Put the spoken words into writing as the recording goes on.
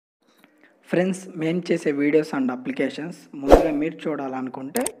Friends, మేము చేసే videos and applications ముందుగా మీరు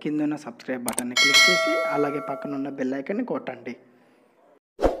చూడాలనుకుంటే కిందున్న సబ్స్క్రైబ్ బటన్ని క్లిక్ చేసి అలాగే పక్కన ఉన్న బెల్ ఐకాన్ని కొట్టండి.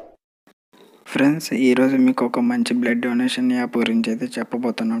 ఫ్రెండ్స్, ఈరోజు మీకు ఒక మంచి బ్లడ్ డొనేషన్ యాప్ గురించి అయితే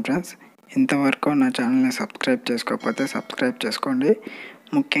చెప్పబోతున్నాం. ఫ్రెండ్స్, ఇంతవరకు నా ఛానల్ని సబ్స్క్రైబ్ చేసుకోకపోతే సబ్స్క్రైబ్ చేసుకోండి.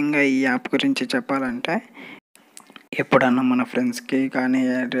 ముఖ్యంగా ఈ యాప్ గురించి చెప్పాలంటే, ఎప్పుడన్నా మన ఫ్రెండ్స్కి కానీ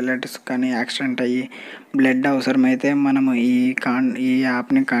రిలేటివ్స్ కానీ యాక్సిడెంట్ అయ్యి బ్లడ్ అవసరమైతే మనము ఈ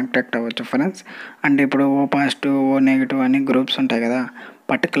యాప్ని కాంటాక్ట్ అవ్వచ్చు ఫ్రెండ్స్. అంటే ఇప్పుడు ఓ పాజిటివ్, ఓ నెగిటివ్ అని గ్రూప్స్ ఉంటాయి కదా,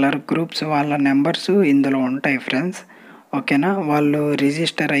 పర్టికులర్ గ్రూప్స్ వాళ్ళ నెంబర్స్ ఇందులో ఉంటాయి ఫ్రెండ్స్. ఓకేనా, వాళ్ళు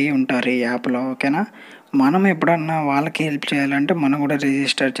రిజిస్టర్ అయ్యి ఉంటారు ఈ యాప్లో. ఓకేనా, మనం ఎప్పుడన్నా వాళ్ళకి హెల్ప్ చేయాలంటే మనం కూడా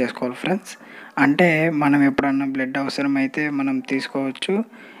రిజిస్టర్ చేసుకోవాలి ఫ్రెండ్స్. అంటే మనం ఎప్పుడన్నా బ్లడ్ అవసరమైతే మనం తీసుకోవచ్చు,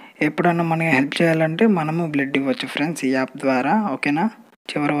 ఎప్పుడన్నా మనకి హెల్ప్ చేయాలంటే మనము బ్లడ్ ఇవ్వచ్చు ఫ్రెండ్స్ ఈ యాప్ ద్వారా. ఓకేనా,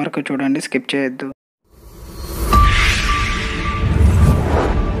 చివరి వరకు చూడండి, స్కిప్ చేయొద్దు.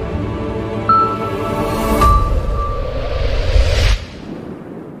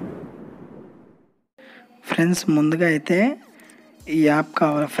 ఫ్రెండ్స్, ముందుగా అయితే ఈ యాప్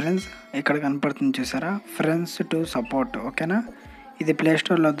కావాలి ఫ్రెండ్స్. ఇక్కడ కనపడుతుంది చూసారా, ఫ్రెండ్స్ టు సపోర్ట్. ఓకేనా, ఇది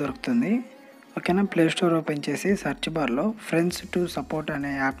ప్లేస్టోర్లో దొరుకుతుంది. ఓకేనా, ప్లేస్టోర్ ఓపెన్ చేసి సెర్చ్ బార్లో ఫ్రెండ్స్ టు సపోర్ట్ అనే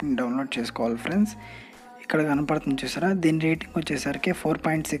యాప్ని డౌన్లోడ్ చేసుకోవాలి ఫ్రెండ్స్. ఇక్కడ కనపడుతుంది చూసారా, దీని రేటింగ్ వచ్చేసరికి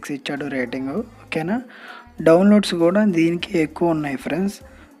 4.6 ఇచ్చాడు రేటింగ్. ఓకేనా, డౌన్లోడ్స్ కూడా దీనికి ఎక్కువ ఉన్నాయి ఫ్రెండ్స్,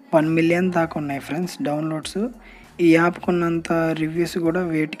 1 మిలియన్ దాకా ఉన్నాయి ఫ్రెండ్స్ డౌన్లోడ్స్. ఈ యాప్కి ఉన్నంత రివ్యూస్ కూడా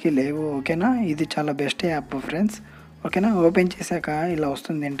వేటికి లేవు. ఓకేనా, ఇది చాలా బెస్ట్ యాప్ ఫ్రెండ్స్. ఓకేనా, ఓపెన్ చేశాక ఇలా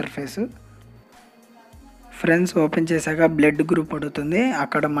వస్తుంది ఇంటర్ఫేస్ ఫ్రెండ్స్. ఓపెన్ చేశాక బ్లడ్ గ్రూప్ అడుగుతుంది.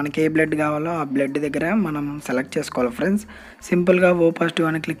 అక్కడ మనకి ఏ బ్లడ్ కావాలో ఆ బ్లడ్ దగ్గర మనం సెలెక్ట్ చేసుకోవాలి ఫ్రెండ్స్. సింపుల్గా ఓ పాజిటివ్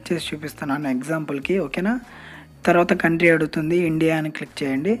అని క్లిక్ చేసి చూపిస్తున్నాను ఎగ్జాంపుల్కి. ఓకేనా, తర్వాత కంట్రీ అడుగుతుంది, ఇండియా అని క్లిక్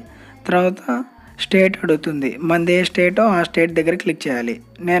చేయండి. తర్వాత స్టేట్ అడుగుతుంది, మనది ఏ స్టేటో ఆ స్టేట్ దగ్గర క్లిక్ చేయాలి.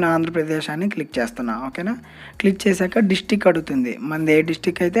 నేను ఆంధ్రప్రదేశ్ అని క్లిక్ చేస్తున్నా. ఓకేనా, క్లిక్ చేశాక డిస్టిక్ అడుగుతుంది, మనది ఏ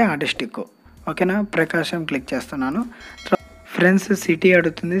డిస్టిక్ అయితే ఆ డిస్టిక్. ఓకేనా, ప్రకాశం క్లిక్ చేస్తున్నాను ఫ్రెండ్స్. సిటీ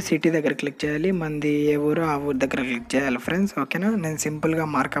అడుగుతుంది, సిటీ దగ్గర క్లిక్ చేయాలి, మనది ఏ ఊరో ఆ ఊరు దగ్గర క్లిక్ చేయాలి ఫ్రెండ్స్. ఓకేనా, నేను సింపుల్గా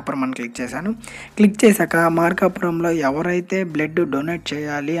మార్కాపురం అని క్లిక్ చేశాను. క్లిక్ చేశాక మార్కాపురంలో ఎవరైతే బ్లడ్ డొనేట్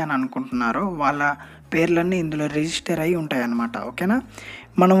చేయాలి అని అనుకుంటున్నారో వాళ్ళ పేర్లన్నీ ఇందులో రిజిస్టర్ అయ్యి ఉంటాయి అన్నమాట. ఓకేనా,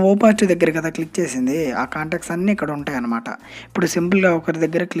 మనం ఓ పాజిటివ్ దగ్గర కదా క్లిక్ చేసింది, ఆ కాంటాక్ట్స్ అన్నీ ఇక్కడ ఉంటాయి అన్నమాట. ఇప్పుడు సింపుల్గా ఒకరి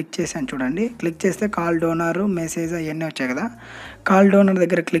దగ్గర క్లిక్ చేశాను చూడండి, క్లిక్ చేస్తే కాల్ డోనరు మెసేజ్ అవన్నీ వచ్చాయి కదా, కాల్ డోనర్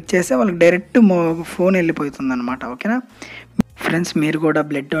దగ్గర క్లిక్ చేస్తే వాళ్ళకి డైరెక్ట్ ఫోన్ వెళ్ళిపోతుంది అనమాట. ఓకేనా ఫ్రెండ్స్, మీరు కూడా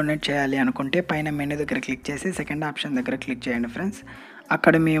బ్లడ్ డొనేట్ చేయాలి అనుకుంటే పైన మెనూ దగ్గర క్లిక్ చేసి సెకండ్ ఆప్షన్ దగ్గర క్లిక్ చేయండి ఫ్రెండ్స్.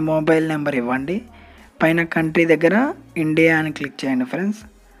 అక్కడ మీ మొబైల్ నెంబర్ ఇవ్వండి. పైన కంట్రీ దగ్గర ఇండియా అని క్లిక్ చేయండి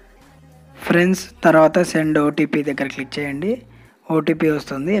ఫ్రెండ్స్. తర్వాత సెండ్ ఓటీపీ దగ్గర క్లిక్ చేయండి, ఓటీపీ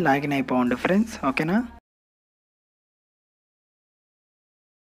వస్తుంది, లాగిన్ అయిపోండి ఫ్రెండ్స్. ఓకేనా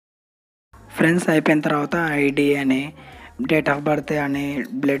ఫ్రెండ్స్, అయిపోయిన తర్వాత ఐడి అని, డేట్ ఆఫ్ బర్త్ అని,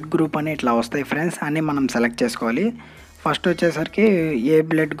 బ్లడ్ గ్రూప్ అని ఇట్లా వస్తాయి ఫ్రెండ్స్. అన్నీ మనం సెలెక్ట్ చేసుకోవాలి. ఫస్ట్ వచ్చేసరికి ఏ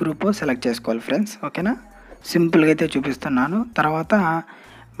బ్లడ్ గ్రూప్ సెలెక్ట్ చేసుకోవాలి ఫ్రెండ్స్. ఓకేనా, సింపుల్గా అయితే చూపిస్తున్నాను. తర్వాత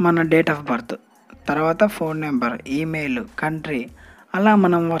మన డేట్ ఆఫ్ బర్త్, తర్వాత ఫోన్ నెంబర్, ఈమెయిల్, కంట్రీ, అలా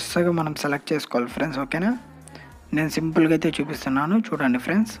మనం వరుసగా మనం సెలెక్ట్ చేసుకోవాలి ఫ్రెండ్స్. ఓకేనా, నేను సింపుల్గా అయితే చూపిస్తున్నాను చూడండి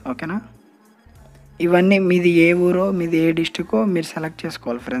ఫ్రెండ్స్. ఓకేనా, ఇవన్నీ మీది ఏ ఊరో మీది ఏ డిస్టికో మీరు సెలెక్ట్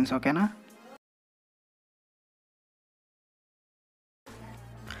చేసుకోవాలి ఫ్రెండ్స్. ఓకేనా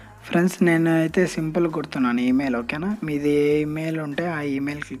ఫ్రెండ్స్, నేను అయితే సింపుల్ కొడుతున్నాను ఈమెయిల్. ఓకేనా, మీది ఏ ఈమెయిల్ ఉంటే ఆ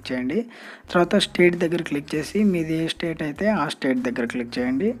ఈమెయిల్ క్లిక్ చేయండి. తర్వాత స్టేట్ దగ్గర క్లిక్ చేసి మీది ఏ స్టేట్ అయితే ఆ స్టేట్ దగ్గర క్లిక్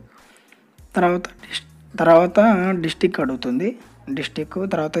చేయండి. తర్వాత డిస్టిక్ అడుగుతుంది, డిస్టిక్,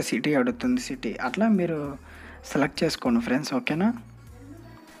 తర్వాత సిటీ అడుగుతుంది, సిటీ. అట్లా మీరు సెలెక్ట్ చేసుకోండి ఫ్రెండ్స్. ఓకేనా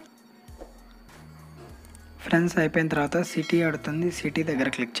ఫ్రెండ్స్, అయిపోయిన తర్వాత సిటీ అడుగుతుంది, సిటీ దగ్గర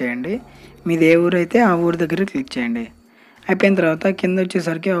క్లిక్ చేయండి. మీది ఏ ఊరు అయితే ఆ ఊరు దగ్గర క్లిక్ చేయండి. అయిపోయిన తర్వాత కింద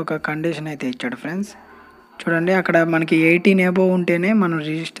వచ్చేసరికి ఒక కండిషన్ అయితే ఇచ్చాడు ఫ్రెండ్స్. చూడండి, అక్కడ మనకి 18 అబోవ్ ఉంటేనే మనం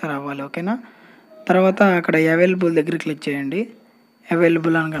రిజిస్టర్ అవ్వాలి. ఓకేనా, తర్వాత అక్కడ అవైలబుల్ దగ్గర క్లిక్ చేయండి.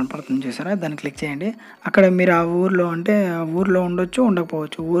 అవైలబుల్ అని కనపడుతుంది చూసారా, దాన్ని క్లిక్ చేయండి. అక్కడ మీరు ఆ ఊర్లో అంటే ఆ ఊర్లో ఉండొచ్చు,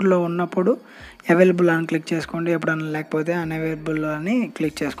 ఉండకపోవచ్చు. ఊర్లో ఉన్నప్పుడు అవైలబుల్ అని క్లిక్ చేసుకోండి, ఎప్పుడన్నా లేకపోతే అన్అవైలబుల్ అని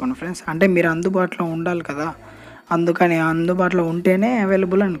క్లిక్ చేసుకోండి ఫ్రెండ్స్. అంటే మీరు అందుబాటులో ఉండాలి కదా, అందుకని అందుబాటులో ఉంటేనే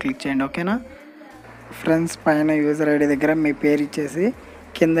అవైలబుల్ అని క్లిక్ చేయండి. ఓకేనా ఫ్రెండ్స్, పైన యూజర్ ఐడి దగ్గర మీ పేరు ఇచ్చేసి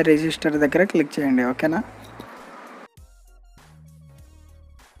కింద రిజిస్టర్ దగ్గర క్లిక్ చేయండి.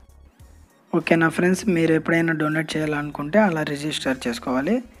 ఓకేనా ఫ్రెండ్స్, మీరు ఎప్పుడైనా డొనేట్ చేయాలనుకుంటే అలా రిజిస్టర్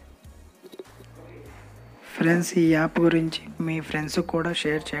చేసుకోవాలి ఫ్రెండ్స్. ఈ యాప్ గురించి మీ ఫ్రెండ్స్ కూడా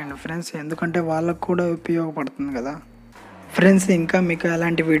షేర్ చేయండి ఫ్రెండ్స్, ఎందుకంటే వాళ్ళకు కూడా ఉపయోగపడుతుంది కదా ఫ్రెండ్స్. ఇంకా మీకు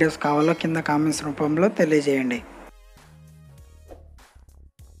ఎలాంటి వీడియోస్ కావాలో కింద కామెంట్స్ రూపంలో తెలియజేయండి.